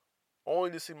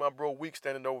 only to see my bro Week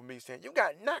standing over me saying, "You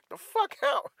got knocked the fuck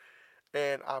out."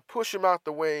 And I push him out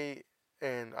the way,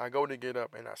 and I go to get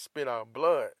up, and I spit out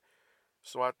blood.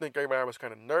 So I think everybody was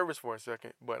kind of nervous for a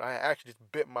second, but I actually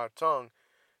just bit my tongue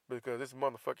because this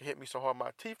motherfucker hit me so hard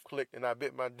my teeth clicked, and I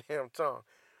bit my damn tongue.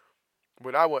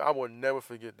 But I would never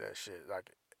forget that shit.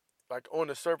 Like on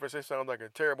the surface, it sounds like a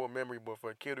terrible memory, but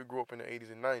for a kid who grew up in the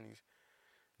 80s and 90s,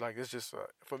 like it's just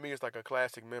for me, it's like a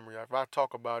classic memory. If I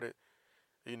talk about it,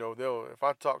 if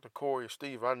I talk to Corey or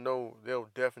Steve, I know they'll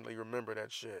definitely remember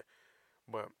that shit.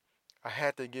 But I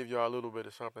had to give y'all a little bit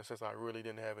of something since I really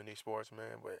didn't have any sports,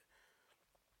 man. But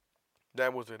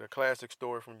that was it, a classic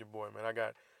story from your boy, man.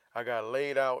 I got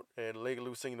laid out at Lake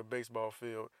Lucerne baseball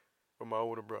field with my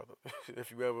older brother.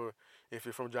 If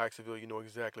you're from Jacksonville, you know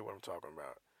exactly what I'm talking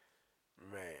about,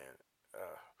 man.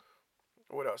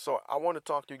 What else? So I want to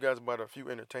talk to you guys about a few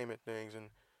entertainment things,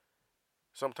 and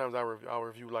sometimes I'll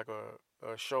review like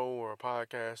a show or a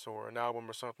podcast or an album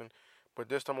or something. But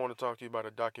this time I want to talk to you about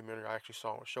a documentary I actually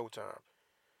saw on Showtime,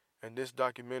 and this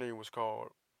documentary was called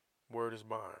Word Is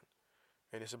Bond,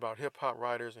 and it's about hip hop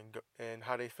writers and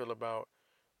how they feel about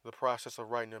the process of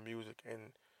writing their music.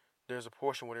 And there's a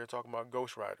portion where they're talking about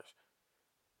ghostwriters.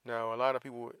 Now, a lot of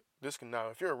people,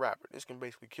 if you're a rapper, this can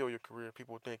basically kill your career.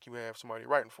 People think you have somebody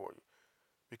writing for you.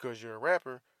 Because you're a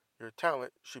rapper, your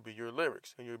talent should be your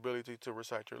lyrics and your ability to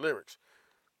recite your lyrics.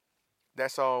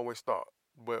 That's how I always thought.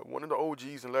 But one of the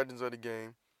OGs and legends of the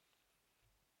game,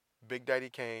 Big Daddy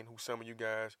Kane, who some of you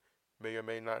guys may or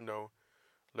may not know,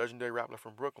 legendary rapper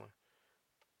from Brooklyn,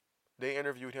 they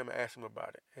interviewed him and asked him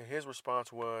about it. And his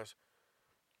response was,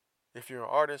 if you're an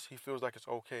artist, he feels like it's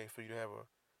okay for you to have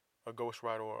a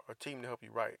ghostwriter or a team to help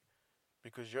you write.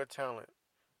 Because your talent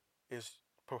is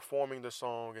performing the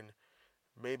song, and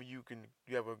maybe you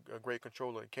have a great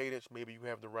control of the cadence. Maybe you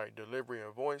have the right delivery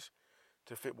and voice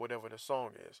to fit whatever the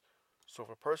song is. So if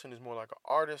a person is more like an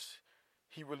artist,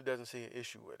 he really doesn't see an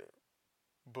issue with it.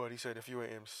 But he said if you're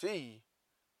an MC,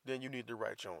 then you need to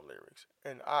write your own lyrics.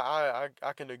 And I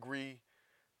can agree.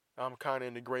 I'm kind of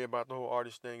in the gray about the whole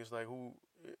artist thing. It's like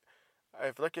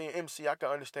if like an MC, I can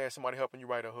understand somebody helping you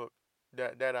write a hook.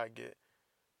 That I get.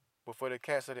 But for the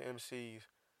cast of the MCs,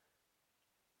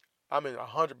 I'm in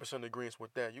 100% agreement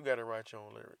with that. You got to write your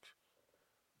own lyrics.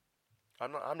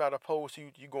 I'm not opposed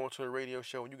to you going to a radio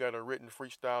show and you got a written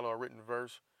freestyle or a written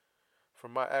verse.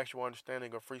 From my actual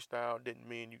understanding of freestyle, didn't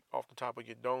mean you off the top of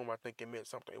your dome. I think it meant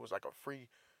something. It was like a free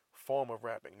form of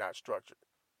rapping, not structured.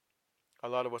 A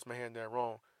lot of us may have that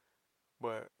wrong.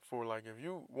 But for like, if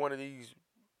you one of these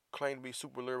claim to be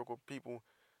super lyrical people,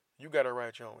 you got to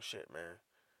write your own shit, man.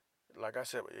 Like I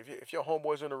said, if your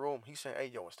homeboy's in the room, he's saying,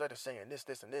 hey, yo, instead of saying this,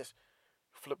 this, and this,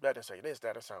 flip that and say this,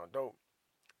 that'll sound dope.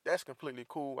 That's completely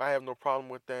cool. I have no problem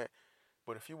with that.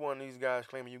 But if you one of these guys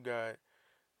claiming you got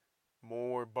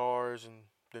more bars and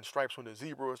than stripes on the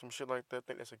zebra or some shit like that,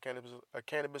 think that's a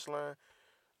cannabis line,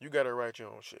 you gotta write your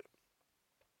own shit.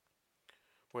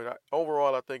 But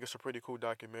overall, I think it's a pretty cool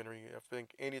documentary. I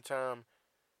think anytime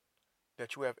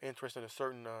that you have interest in a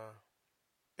certain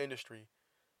industry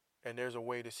and there's a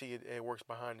way to see it and it works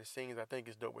behind the scenes, I think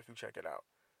it's dope if you check it out.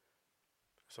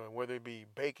 So whether it be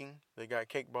baking, they got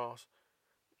Cake Boss.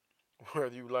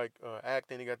 Whether you like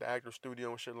acting, they got the actor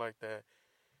studio and shit like that.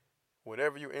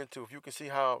 Whatever you're into, if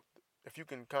you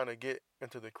can kind of get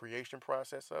into the creation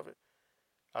process of it,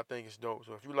 I think it's dope.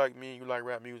 So if you like me, you like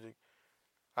rap music,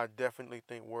 I definitely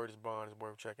think Word Is Bond is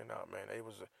worth checking out, man. It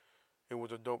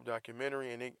was a dope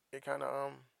documentary, and it kind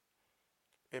of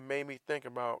it made me think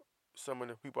about some of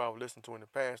the people I've listened to in the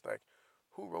past, like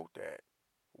who wrote that?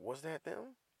 Was that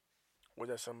them? Was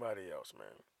that somebody else, man?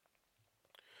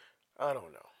 I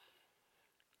don't know.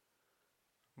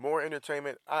 More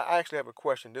entertainment. I actually have a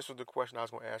question. This was the question I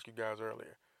was going to ask you guys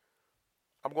earlier.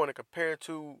 I'm going to compare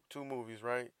two movies,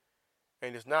 right?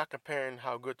 And it's not comparing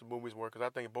how good the movies were, because I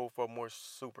think both of them were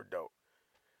super dope.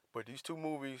 But these two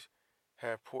movies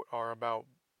are about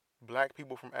black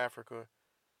people from Africa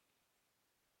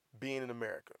being in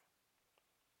America.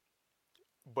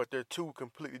 But they're two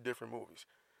completely different movies.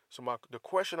 So the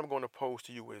question I'm going to pose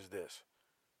to you is this: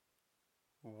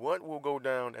 what will go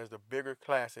down as the bigger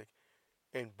classic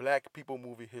in black people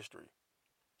movie history?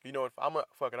 You know, if I'm a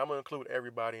fuck it, I'm gonna include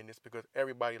everybody in this because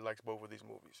everybody likes both of these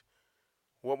movies.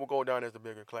 What will go down as the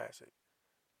bigger classic?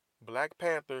 Black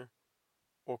Panther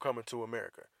or Coming to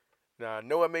America? Now I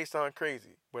know it may sound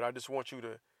crazy, but I want you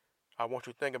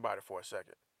to think about it for a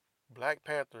second. Black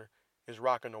Panther is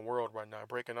rocking the world right now,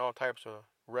 breaking all types of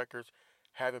records,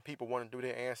 having people want to do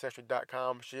their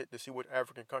ancestry.com shit to see what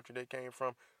African country they came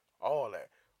from, all that.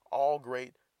 All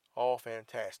great, all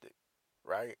fantastic,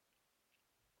 right?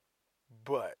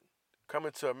 But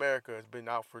Coming to America has been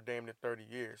out for damn near 30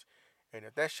 years. And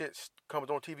if that shit comes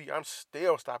on TV, I'm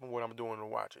still stopping what I'm doing to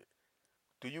watch it.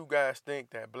 Do you guys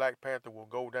think that Black Panther will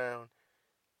go down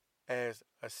as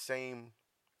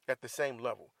at the same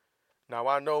level? Now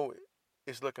I know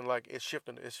it's looking like it's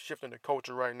shifting the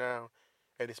culture right now,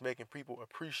 and it's making people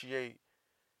appreciate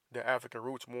their African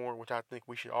roots more, which I think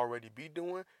we should already be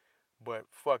doing. But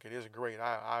fuck it, it's great.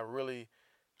 I'm really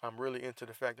into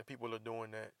the fact that people are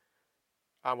doing that.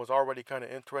 I was already kind of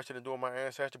interested in doing my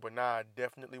ancestry, but now I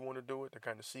definitely want to do it to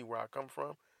kind of see where I come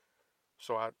from.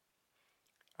 So I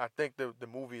think the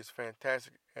movie is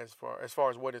fantastic as far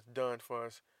as what it's done for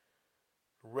us,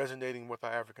 resonating with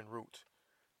our African roots.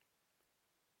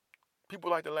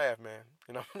 People like to laugh, man,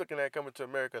 and I'm looking at Coming to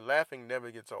America. Laughing never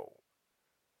gets old.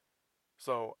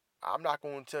 So I'm not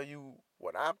going to tell you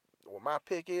what my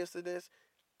pick is to this.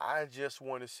 I just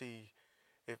want to see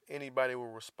if anybody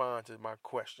will respond to my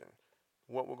question.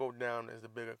 What will go down as the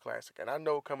bigger classic? And I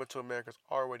know Coming to America is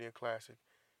already a classic,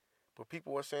 but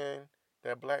people are saying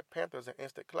that Black Panther is an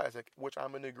instant classic, which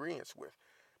I'm in agreement with.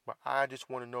 But I just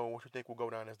want to know what you think will go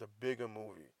down as the bigger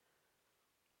movie.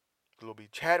 Will it be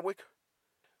Chadwick?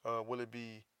 Will it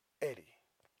be Eddie?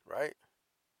 Right?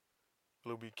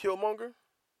 Will it be Killmonger?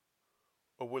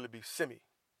 Or will it be Simi?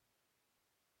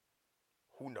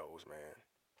 Who knows, man?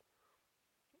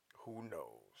 Who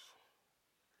knows?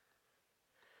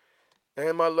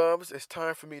 And my loves, it's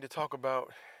time for me to talk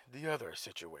about the other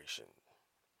situation.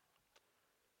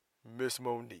 Miss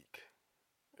Monique.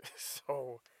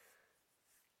 So,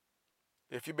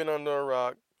 if you've been under a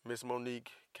rock, Miss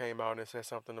Monique came out and said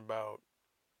something about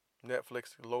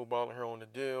Netflix lowballing her on the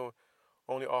deal,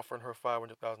 only offering her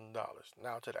 $500,000.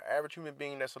 Now, to the average human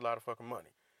being, that's a lot of fucking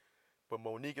money. But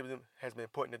Monique has been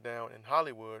putting it down in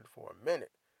Hollywood for a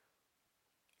minute.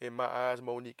 In my eyes,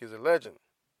 Monique is a legend.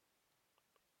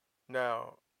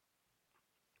 Now,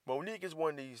 Monique is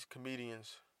one of these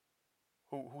comedians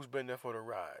who's been there for the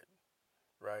ride,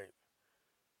 right?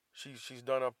 She's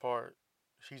done her part,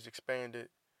 she's expanded,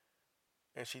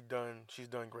 and she's done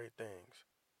great things.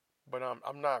 But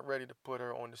I'm not ready to put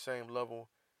her on the same level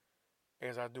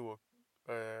as I do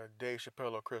a Dave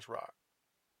Chappelle or Chris Rock.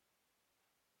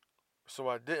 So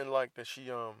I didn't like that she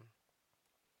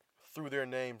threw their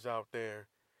names out there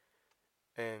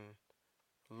and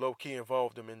low key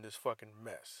involved them in this fucking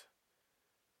mess.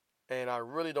 And I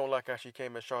really don't like how she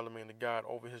came at Charlamagne the God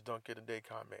over his Dunk It Today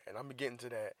comment. And I'm getting to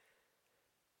that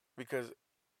because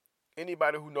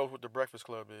anybody who knows what the Breakfast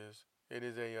Club is, it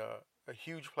is a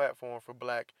huge platform for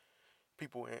black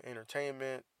people in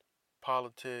entertainment,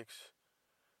 politics,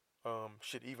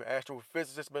 shit. Even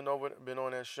astrophysicists been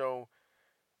on that show.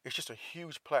 It's just a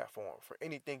huge platform for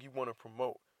anything you want to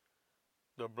promote.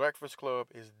 The Breakfast Club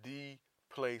is the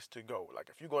place to go. Like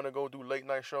if you're gonna go do late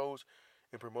night shows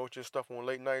and promote your stuff on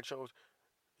late night shows,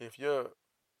 if you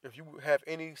have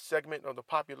any segment of the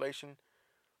population,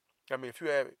 I mean, if you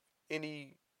have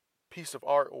any piece of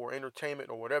art or entertainment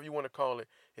or whatever you want to call it,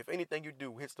 if anything you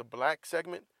do hits the black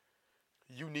segment,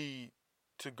 you need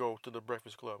to go to the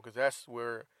Breakfast Club because it's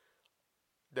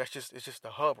just the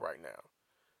hub right now.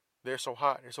 They're so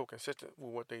hot, they're so consistent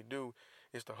with what they do.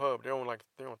 It's the hub. They're on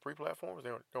three platforms.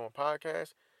 They're on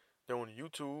podcasts. They're on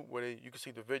YouTube where you can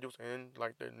see the videos and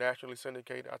like they're nationally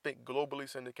syndicated. I think globally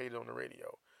syndicated on the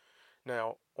radio.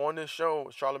 Now on this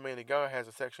show, Charlamagne the God has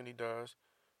a section he does,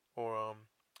 or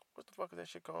what the fuck is that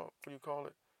shit called? What do you call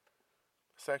it?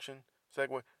 Section,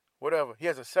 segment, whatever. He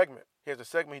has a segment. He has a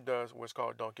segment he does what's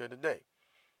called Dunk It Today.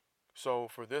 So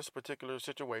for this particular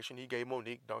situation, he gave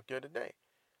Monique Dunk It Today.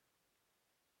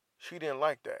 She didn't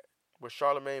like that But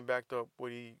Charlemagne backed up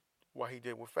what he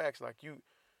did with facts. Like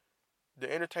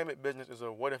the entertainment business is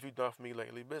a what have you done for me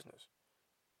lately business.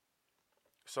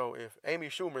 So if Amy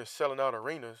Schumer is selling out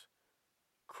arenas,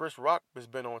 Chris Rock has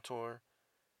been on tour,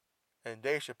 and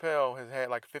Dave Chappelle has had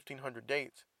like 1,500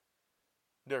 dates,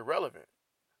 they're relevant.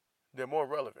 They're more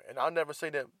relevant. And I'll never say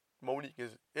that Monique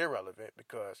is irrelevant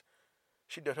because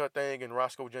she did her thing in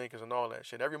Roscoe Jenkins and all that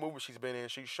shit. Every movie she's been in,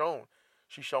 she's shown.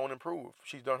 She's shown improved.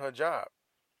 She's done her job.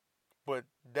 But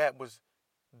that was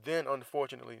then,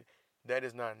 unfortunately, that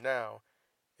is not now.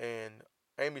 And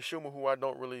Amy Schumer, who I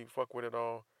don't really fuck with at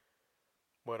all,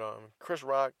 but Chris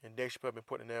Rock and Dave Chappelle have been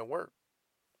putting in that work.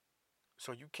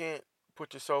 So you can't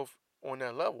put yourself on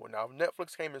that level. Now, if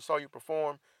Netflix came and saw you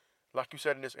perform, like you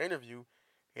said in this interview,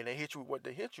 and they hit you with what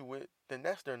they hit you with, then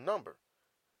that's their number.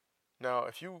 Now,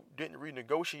 if you didn't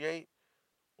renegotiate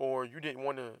or you didn't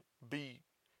want to be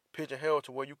pigeonholed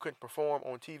to where you couldn't perform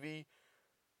on TV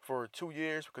for 2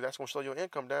 years because that's going to slow your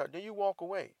income down, then you walk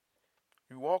away.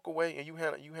 You walk away and you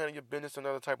handle your business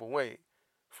another type of way.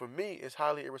 For me, it's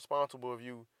highly irresponsible of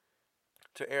you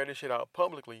to air this shit out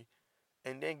publicly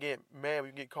and then get mad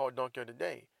when you get called donkey of the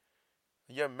day.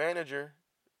 Your manager,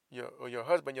 your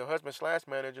husband slash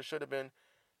manager should have been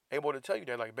able to tell you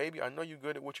that, like, baby, I know you're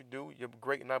good at what you do. You're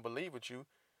great, and I believe with you.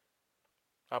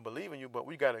 I believe in you, but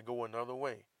we gotta go another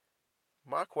way.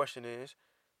 My question is,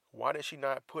 why did she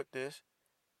not put this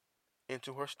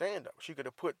into her stand-up? She could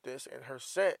have put this in her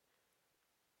set,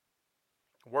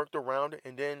 worked around it,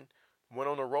 and then went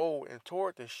on the road and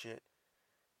toured this shit.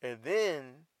 And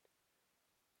then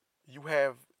you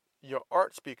have your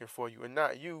art speaking for you, and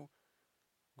not you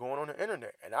going on the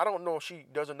internet. And I don't know if she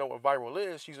doesn't know what viral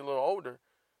is. She's a little older.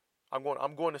 I'm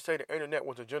going to say the internet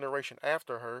was a generation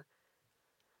after her.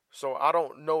 So I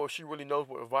don't know if she really knows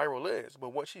what viral is.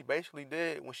 But what she basically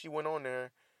did when she went on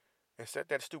there and said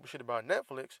that stupid shit about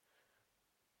Netflix,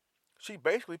 she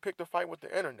basically picked a fight with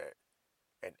the internet.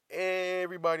 And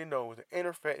everybody knows the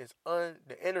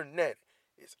internet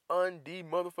is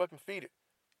undemotherfucking-feated.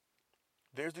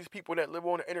 There's these people that live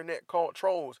on the internet called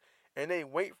trolls, and they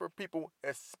wait for people,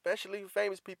 especially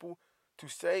famous people, to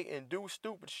say and do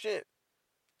stupid shit.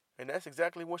 And that's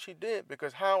exactly what she did.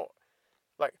 Because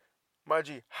my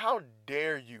G, how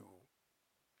dare you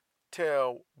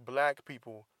tell black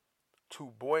people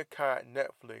to boycott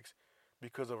Netflix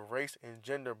because of race and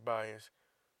gender bias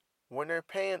when they're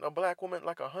paying a black woman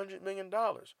like $100 million?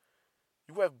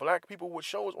 You have black people with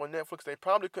shows on Netflix they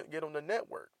probably couldn't get on the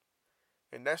network.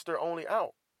 And that's their only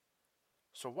out.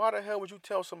 So why the hell would you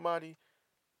tell somebody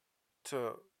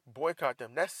to boycott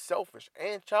them? That's selfish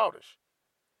and childish.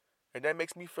 And that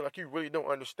makes me feel like you really don't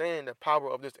understand the power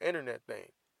of this internet thing.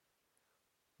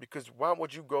 Because why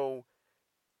would you go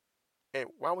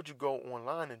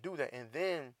online and do that? And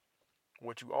then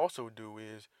what you also do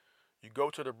is you go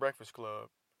to the Breakfast Club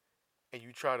and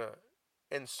you try to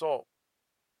insult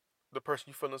the person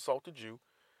you feel insulted you,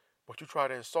 but you try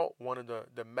to insult one of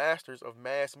the masters of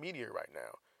mass media right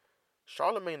now.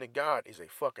 Charlemagne the God is a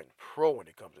fucking pro when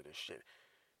it comes to this shit.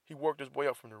 He worked his way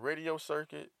up from the radio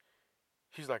circuit.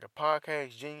 He's like a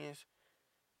podcast genius.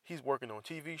 He's working on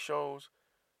TV shows.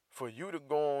 For you to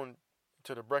go on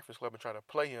to the Breakfast Club and try to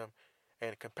play him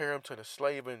and compare him to the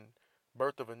slave in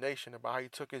Birth of a Nation about how he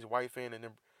took his wife in and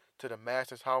then to the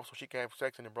master's house so she can have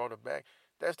sex and then brought her back,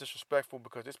 that's disrespectful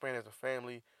because this man has a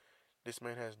family. This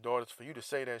man has daughters. For you to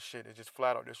say that shit is just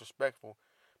flat out disrespectful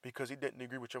because he didn't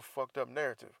agree with your fucked up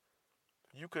narrative.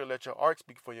 You could have let your art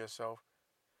speak for yourself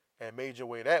and made your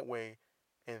way that way,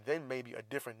 and then maybe a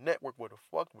different network would have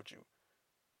fucked with you.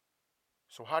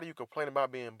 So how do you complain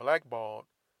about being blackballed,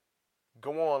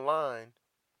 go online,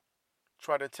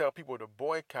 try to tell people to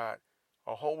boycott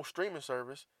a whole streaming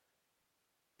service,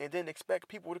 and then expect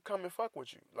people to come and fuck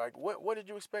with you? Like, what did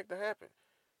you expect to happen?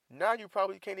 Now you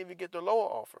probably can't even get the lower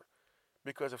offer.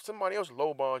 Because if somebody else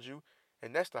lowballed you,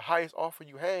 and that's the highest offer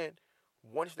you had,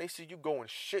 once they see you going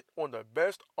shit on the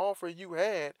best offer you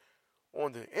had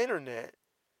on the internet,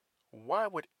 why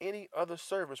would any other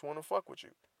service want to fuck with you?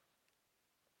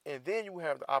 And then you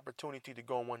have the opportunity to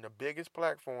go on one of the biggest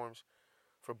platforms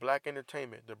for black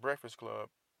entertainment, the Breakfast Club,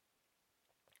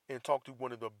 and talk to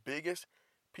one of the biggest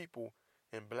people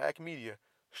in black media,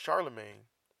 Charlemagne,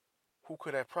 who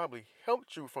could have probably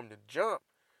helped you from the jump.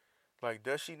 Like,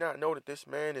 does she not know that this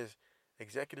man is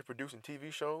executive producing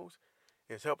TV shows,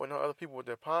 is helping other people with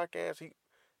their podcasts?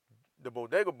 The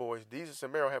Bodega Boys, Deezus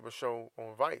and Mero, have a show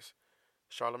on Vice.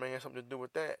 Charlemagne has something to do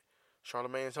with that.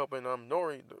 Charlemagne is helping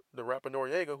Nori, the rapper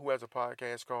Noriega, who has a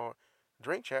podcast called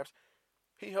Drink Chaps.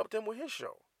 He helped him with his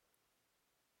show.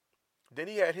 Then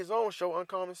he had his own show,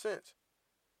 Uncommon Sense,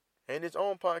 and his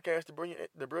own podcast,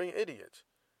 The Brilliant Idiots.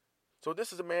 So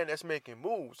this is a man that's making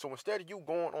moves. So instead of you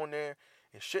going on there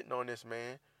and shitting on this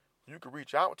man, you could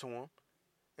reach out to him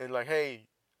and like, hey,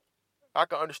 I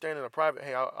can understand in a private,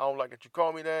 hey, I don't like that you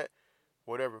call me that,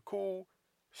 whatever, cool.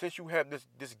 Since you have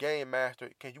this game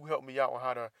master, can you help me out on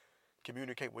how to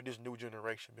communicate with this new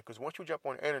generation? Because once you jump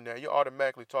on the internet, you're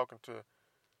automatically talking to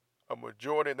a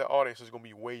majority of the audience is going to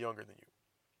be way younger than you.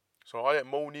 So all that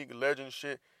Monique legend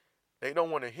shit, they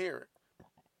don't want to hear it.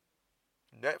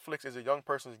 Netflix is a young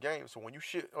person's game, so when you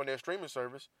shit on their streaming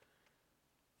service,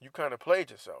 you kind of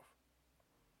played yourself.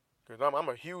 Because I'm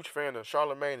a huge fan of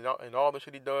Charlamagne and all the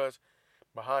shit he does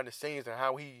behind the scenes and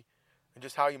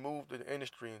just how he moved to the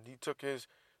industry, and he took his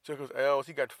L's.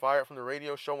 He got fired from the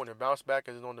radio show and then bounced back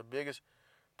as on the biggest,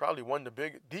 probably one of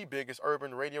the biggest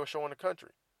urban radio show in the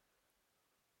country.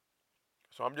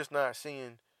 So I'm just not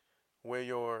seeing where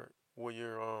your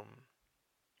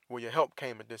help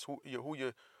came at this.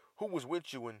 Who was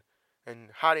with you and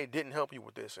how they didn't help you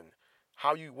with this, and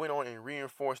how you went on and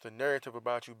reinforced the narrative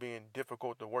about you being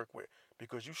difficult to work with,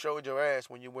 because you showed your ass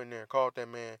when you went there and called that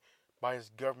man by his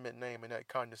government name in that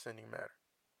condescending manner.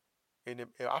 And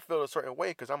I feel a certain way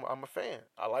because I'm a fan.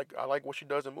 I like what she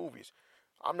does in movies.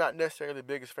 I'm not necessarily the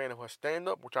biggest fan of her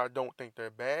stand-up, which I don't think they're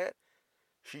bad.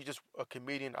 She's just a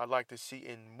comedian I like to see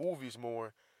in movies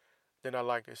more than I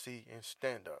like to see in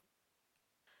stand-up.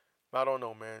 I don't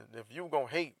know, man. If you gonna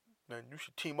hate, then you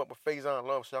should team up with Faizon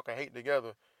Love so y'all can hate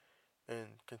together and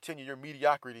continue your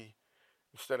mediocrity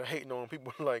instead of hating on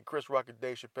people like Chris Rock and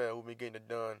Dave Chappelle who've been getting it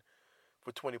done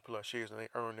for 20 plus years and they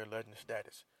earn their legend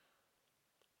status.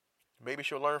 Maybe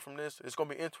she'll learn from this. It's going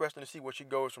to be interesting to see where she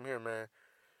goes from here, man.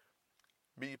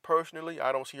 Me personally,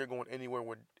 I don't see her going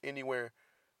anywhere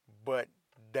but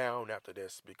down after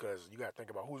this, because you got to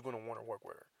think about who's going to want to work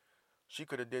with her. She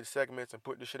could have did segments and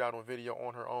put this shit out on video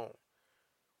on her own.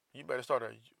 You better start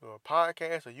a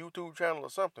podcast, a YouTube channel or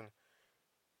something,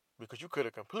 because you could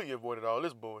have completely avoided all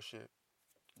this bullshit.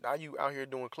 Now you out here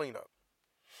doing cleanup.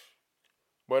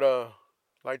 But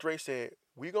like Dre said,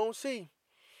 we gonna see.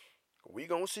 We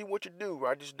gonna see what you do.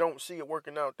 I just don't see it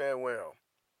working out that well.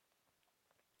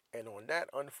 And on that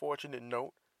unfortunate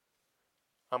note,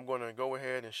 I'm gonna go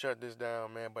ahead and shut this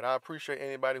down, man. But I appreciate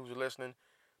anybody who's listening.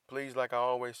 Please, like I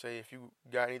always say, if you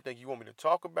got anything you want me to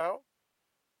talk about,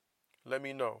 let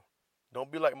me know.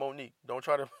 Don't be like Monique. Don't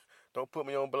put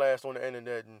me on blast on the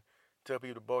internet and tell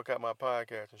people to boycott my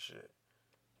podcast and shit.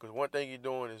 Because one thing you're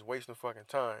doing is wasting fucking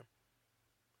time.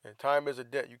 And time is a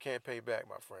debt you can't pay back,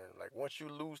 my friend. Like, once you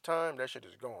lose time, that shit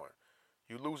is gone.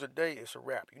 You lose a day, it's a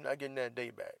wrap. You're not getting that day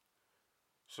back.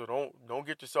 So don't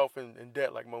get yourself in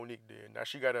debt like Monique did. Now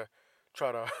she gotta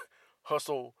try to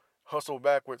hustle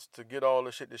backwards to get all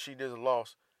the shit that she just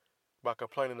lost by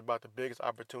complaining about the biggest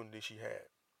opportunity she had.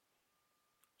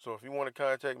 So if you want to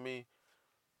contact me,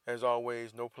 as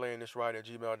always,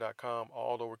 noplayingthisright@gmail.com,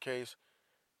 all lowercase,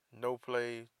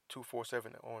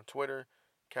 noplay247 on Twitter,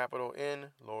 capital N,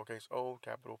 lowercase o,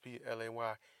 capital P,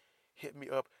 L-A-Y. Hit me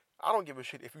up. I don't give a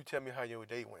shit if you tell me how your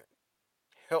day went.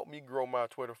 Help me grow my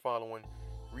Twitter following.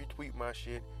 Retweet my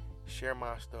shit. Share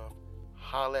my stuff.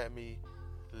 Holla at me.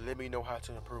 Let me know how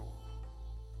to improve.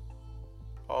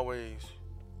 Always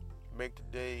make the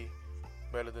day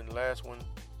better than the last one.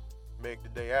 Make the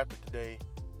day after today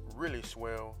really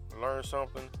swell. Learn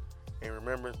something. And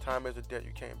remember, time is a debt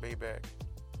you can't pay back.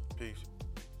 Peace.